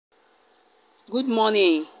Good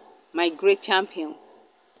morning, my great champions.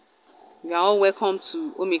 You are all welcome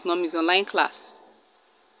to Home Economics online class.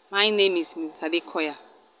 My name is Mrs. Adekoya.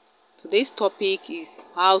 Today's topic is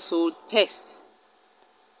household pests.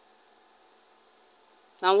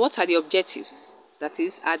 Now, what are the objectives? That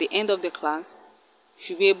is, at the end of the class, you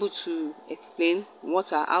should be able to explain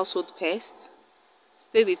what are household pests,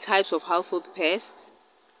 state the types of household pests,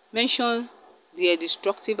 mention their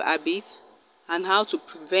destructive habits, and how to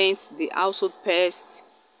prevent the household pests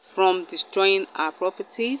from destroying our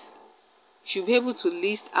properties. You should be able to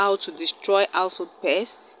list how to destroy household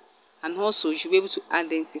pests, and also you should be able to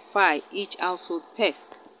identify each household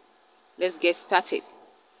pest. Let's get started.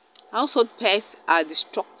 Household pests are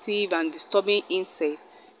destructive and disturbing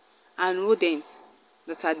insects and rodents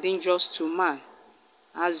that are dangerous to man.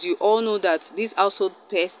 As you all know that these household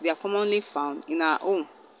pests, they are commonly found in our home.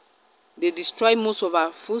 They destroy most of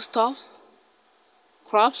our foodstuffs,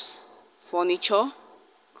 crops, furniture,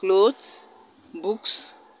 clothes,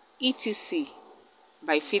 books, etc.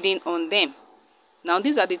 by feeding on them. Now,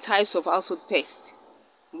 these are the types of household pests: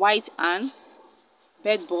 white ants,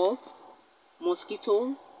 bedbugs,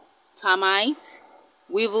 mosquitoes, termites,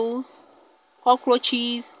 weevils,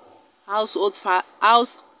 cockroaches, house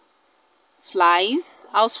flies,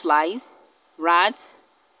 rats,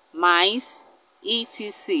 mice,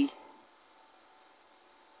 etc.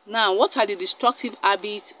 Now, what are the destructive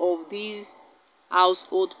habits of these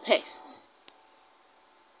household pests?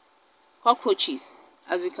 Cockroaches,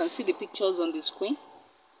 as you can see the pictures on the screen.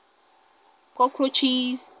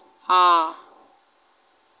 Cockroaches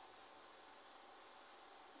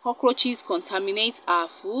contaminate our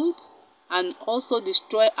food and also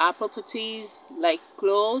destroy our properties like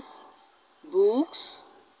clothes, books.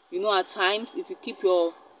 You know, at times, if you keep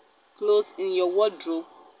your clothes in your wardrobe,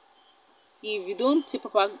 if you don't take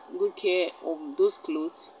proper good care of those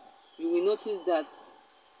clothes, you will notice that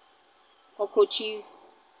cockroaches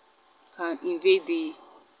can invade the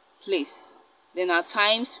place. Then at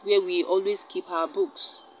times where we always keep our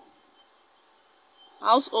books.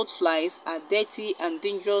 Household flies are dirty and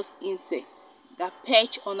dangerous insects that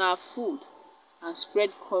perch on our food and spread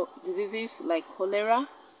diseases like cholera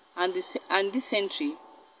and dysentery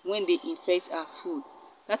when they infect our food.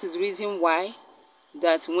 That is the reason why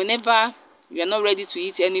that whenever you are not ready to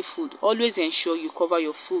eat any food, always ensure you cover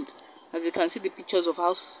your food. As you can see the pictures of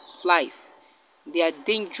house flies, they are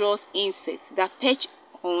dangerous insects that perch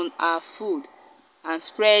on our food and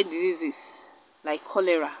spread diseases like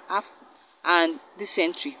cholera and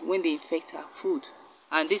dysentery when they infect our food.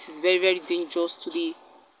 And this is very, very dangerous to the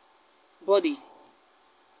body.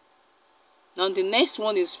 Now, the next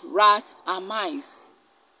one is rats and mice.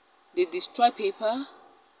 They destroy paper,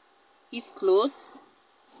 eat clothes,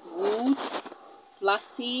 wood,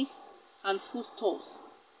 plastics, and foodstuffs.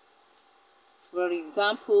 For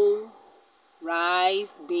example, rice,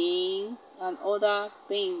 beans, and other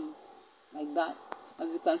things like that,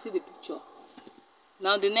 as you can see the picture.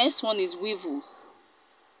 Now, the next one is weevils.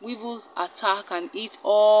 Weevils attack and eat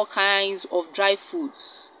all kinds of dry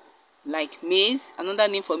foods like maize. Another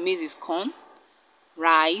name for maize is corn,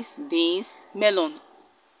 rice, beans, melon.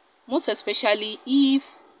 Most especially if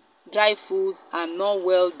dry foods are not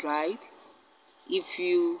well dried, if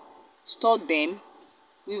you store them,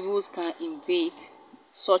 weevils can invade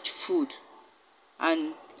such food,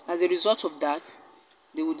 and as a result of that,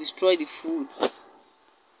 they will destroy the food.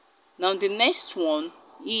 Now, the next one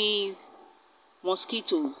is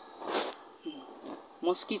mosquitoes.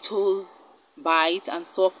 Mosquitoes bite and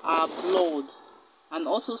suck our blood and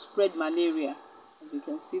also spread malaria. As you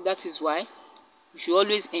can see, that is why we should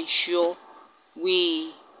always ensure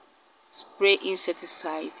we spray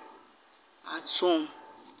insecticide at home,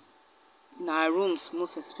 in our rooms,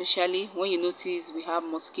 most especially when you notice we have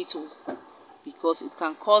mosquitoes, because it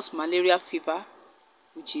can cause malaria fever,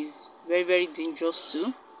 which is very, very dangerous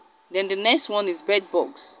too. Then the next one is bed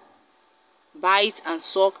bugs. Bite and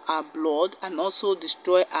suck our blood and also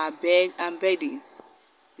destroy our bed and beddings.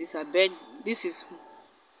 This is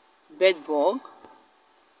bed bug.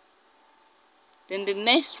 Then the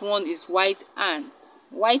next one is white ants.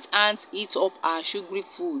 White ants eat up our sugary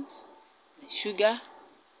foods, sugar,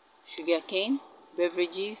 sugarcane,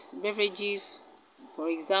 beverages, for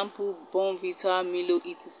example, Bonvita, Milo,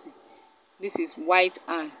 etc. This is white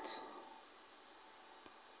ant.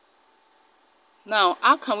 Now,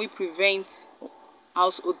 how can we prevent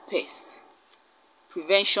household pests?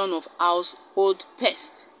 Prevention of household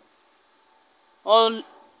pests. All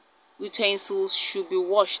utensils should be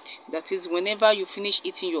washed. That is, whenever you finish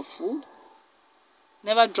eating your food,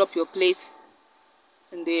 never drop your plate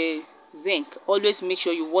in the sink. Always make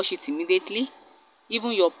sure you wash it immediately.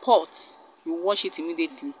 Even your pots, you wash it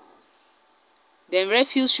immediately. Then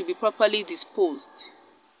refuse should be properly disposed.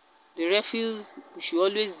 The refuse, we should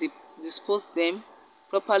always dispose them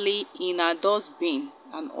properly in our dustbin,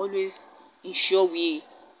 and always ensure we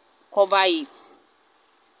cover it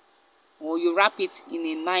or you wrap it in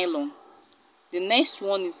a nylon. The next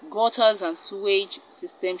one is gutters and sewage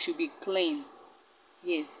system should be clean.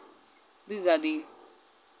 Yes, these are the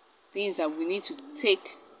things that we need to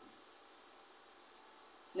take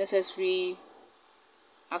necessary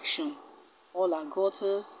action. All our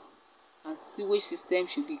gutters and sewage system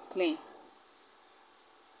should be clean.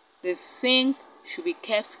 The sink should be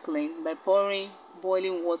kept clean by pouring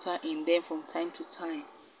boiling water in them from time to time.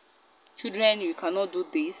 Children, you cannot do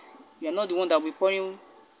this. You are not the one that will be pouring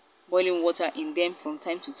boiling water in them from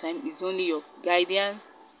time to time. It's only your guardians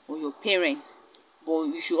or your parents. But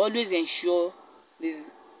you should always ensure the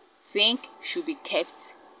sink should be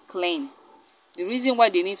kept clean. The reason why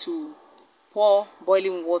they need to pour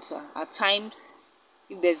boiling water at times,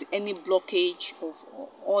 if there's any blockage of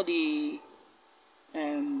all the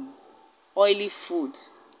oily food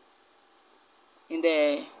in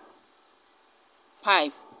the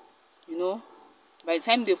pipe, by the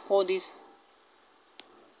time they pour this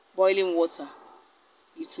boiling water,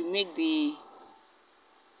 it will make the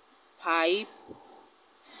pipe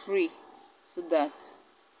free so that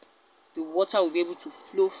the water will be able to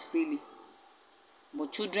flow freely.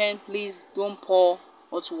 But children, please don't pour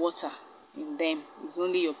hot water in them. It's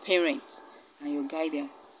only your parents and your guardian.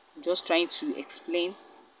 I'm just trying to explain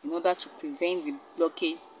in order to prevent the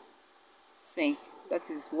blockage sink. That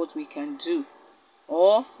is what we can do.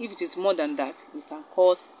 Or if it is more than that, we can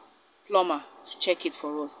call plumber to check it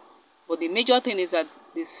for us. But the major thing is that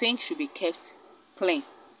the sink should be kept clean.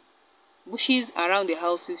 Bushes around the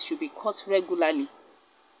houses should be cut regularly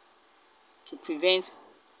to prevent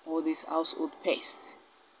all these household pests.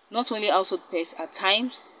 Not only household pests, at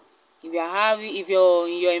times, if you're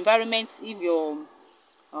in your environment, if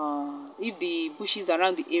the bushes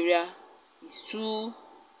around the area is too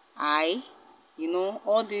high,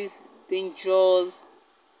 all these dangerous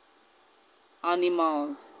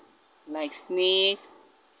animals like snakes,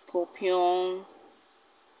 scorpions,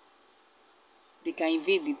 they can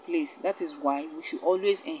invade the place. That is why we should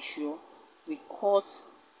always ensure we cut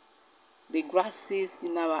the grasses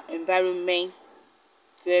in our environment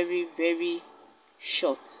very, very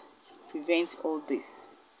short to prevent all this.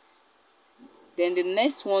 Then the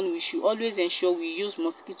next one, we should always ensure we use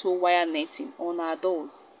mosquito wire netting on our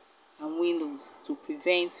doors and windows to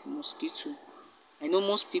prevent mosquito. I know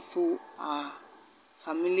most people are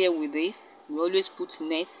familiar with this. We always put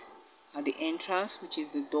net at the entrance, which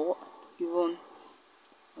is the door, even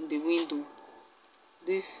on the window.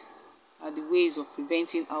 These are the ways of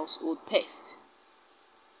preventing household pests.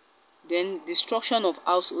 Then destruction of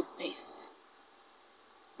household pests.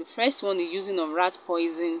 The first one is using of rat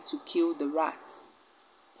poison to kill the rats.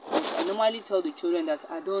 I normally tell the children that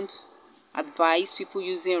I don't advise people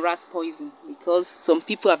using rat poison because some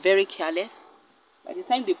people are very careless. By the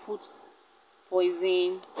time they put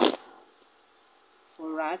poison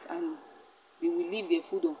for rats, and they will leave their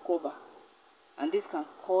food on cover, and this can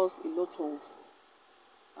cause a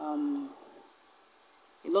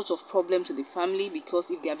lot of problems to the family, because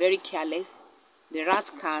if they are very careless, the rat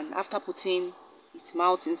can, after putting its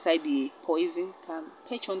mouth inside the poison, can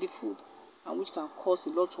perch on the food, and which can cause a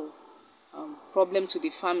lot of problem to the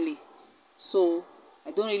family. So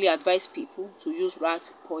I don't really advise people to use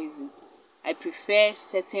rat poison. I prefer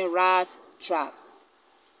setting rat traps.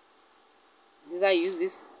 Either I use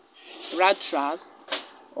this rat traps,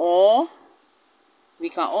 or we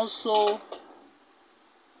can also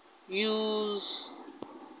use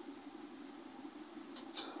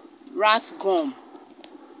rat gum.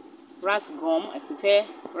 Rat gum, I prefer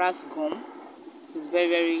rat gum. This is very,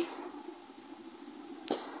 very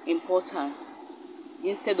important,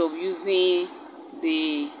 instead of using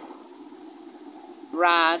the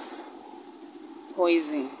rat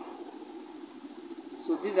poison.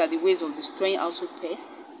 So these are the ways of destroying household pests: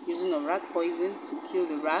 using of rat poison to kill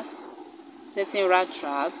the rats, setting rat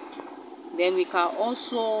traps. Then we can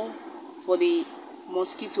also, for the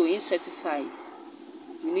mosquito insecticides,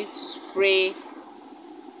 we need to spray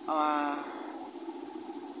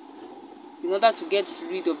in order to get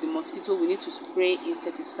rid of the mosquito, we need to spray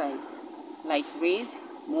insecticides like Raid,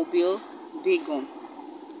 Mobile, Baygon.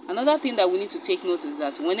 Another thing that we need to take note is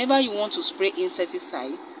that whenever you want to spray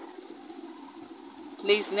insecticide,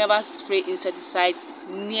 please never spray insecticide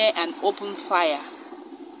near an open fire.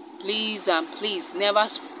 Please and please never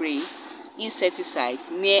spray insecticide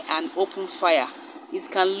near an open fire. It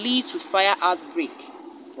can lead to fire outbreak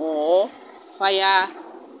or fire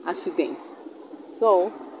accident.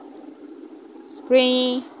 So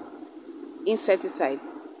spraying insecticide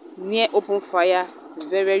near open fire, it is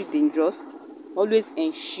very, very dangerous. Always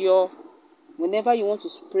ensure whenever you want to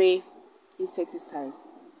spray insecticide,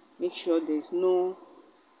 make sure there is no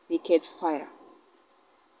naked fire.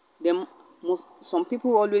 Then some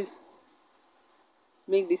people always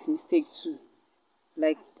make this mistake too,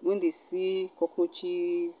 like when they see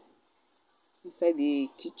cockroaches inside the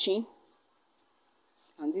kitchen,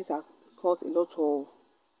 and this has caused a lot of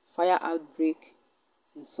fire outbreak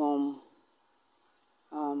in some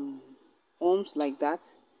homes like that.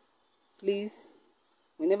 Please,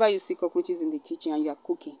 whenever you see cockroaches in the kitchen and you are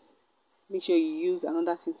cooking, make sure you use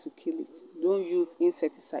another thing to kill it. Don't use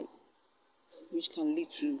insecticide, which can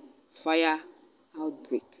lead to fire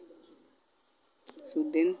outbreak.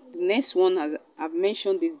 So then the next one, as I've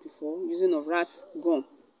mentioned this before, using of rat gum.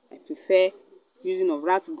 I prefer using of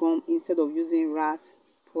rat gum instead of using rat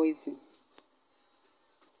poison.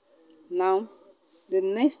 Now the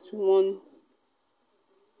next one,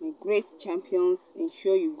 my great champions,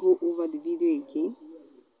 ensure you go over the video again.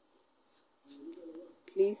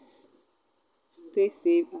 Please stay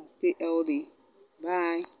safe and stay healthy.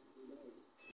 Bye.